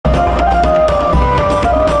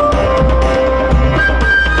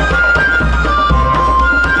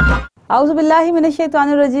اعوذ باللہ من الشیطان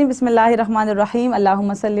الرجیم بسم اللہ الرحمن الرحیم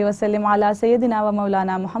اللہم صلی وسلم علی سیدنا و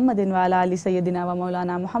مولانا محمد وعلی آل سیدنا و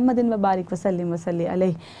مولانا محمد وبارک وسلم وصلی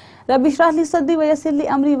علیہ رب اشرح لی صدری ویسر لی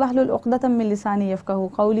امری واحلل عقدۃ من لسانی یفقہوا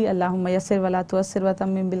قولی اللہم یسر ولا تعسر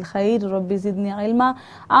وتمم بالخیر رب زدنی علما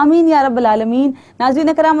آمین یا رب العالمین۔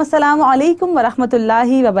 ناظرین کرام السلام علیکم ورحمۃ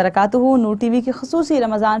اللہ وبرکاتہ۔ نور ٹی وی کی خصوصی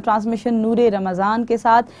رمضان ٹرانسمیشن نور-e-Ramzan کے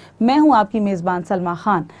ساتھ میں ہوں آپ کی میزبان سلما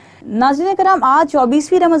خان۔ ناظرین کرام آج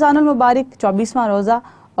 24ویں رمضان المبارک، 24واں روزہ،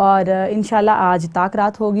 اور انشاءاللہ آج طاق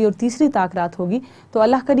رات ہوگی اور تیسری طاق رات ہوگی۔ تو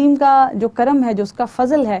اللہ کریم کا جو کرم ہے، جو اس کا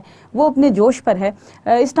فضل ہے، وہ اپنے جوش پر ہے۔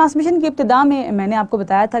 اس ٹرانسمیشن کی ابتدا میں نے آپ کو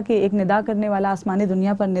بتایا تھا کہ ایک ندا کرنے والا آسمانی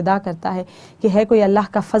دنیا پر ندا کرتا ہے کہ ہے کوئی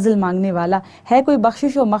اللہ کا فضل مانگنے والا، ہے کوئی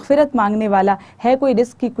بخشش و مغفرت مانگنے والا، ہے کوئی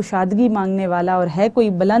رزق کی کشادگی مانگنے والا، اور ہے کوئی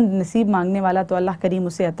بلند نصیب مانگنے والا، تو اللہ کریم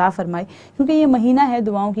اسے عطا فرمائے، کیونکہ یہ مہینہ ہے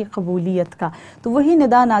دعاؤں کی قبولیت کا۔ تو وہی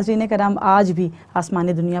ندا ناظرین کرام آج بھی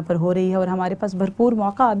آسمانی دنیا پر ہو رہی ہے، اور ہمارے پاس بھرپور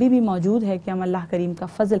موقع ابھی بھی موجود ہے کہ ہم اللہ کریم کا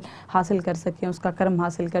فضل حاصل کر سکیں، اس کا کرم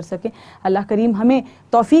حاصل کر سکیں۔ اللہ کریم ہمیں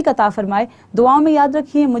توفیق عطا فرمائے۔ دعاؤں میں یاد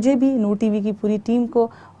رکھیے مجھے بھی، نور ٹی وی کی پوری ٹیم کو،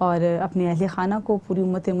 اور اپنے اہل خانہ کو، پوری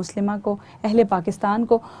امت مسلمہ کو، اہل پاکستان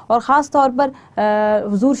کو، اور خاص طور پر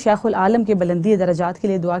حضور شیخ العالم کے بلندی درجات کے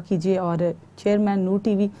لیے دعا کیجیے، اور چیئرمین نور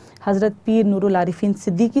ٹی وی حضرت پیر نور العارفین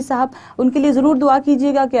صدیقی صاحب، ان کے لیے ضرور دعا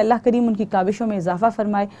کیجیے گا کہ اللہ کریم ان کی کاوشوں میں اضافہ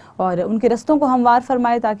فرمائے اور ان کے رستوں کو ہموار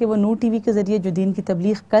فرمائے، تاکہ وہ نور ٹی وی کے ذریعے جو دین کی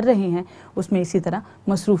تبلیغ کر رہے ہیں اس میں اسی طرح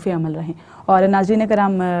مصروف عمل رہیں۔ اور ناظرین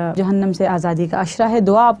کرام جہنم سے آزادی کا عشرہ ہے،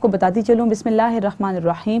 دعا آپ کو بتاتی چلوں۔ بسم اللہ الرحمن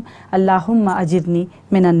الرحیم، اللہم اجرنی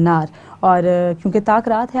من النار۔ اور کیونکہ طاق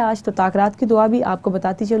رات ہے آج، تو طاق رات کی دعا بھی آپ کو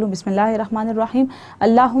بتاتی چلوں۔ بسم اللہ الرحمن الرحیم،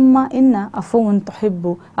 اللہم انا عفو تحب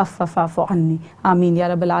عفو فاعف عنی، آمین یا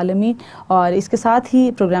رب العالمین۔ اور اس کے ساتھ ہی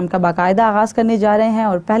پروگرام کا باقاعدہ آغاز کرنے جا رہے ہیں،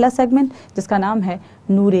 اور پہلا سیگمنٹ جس کا نام ہے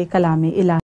نور کلام الہی۔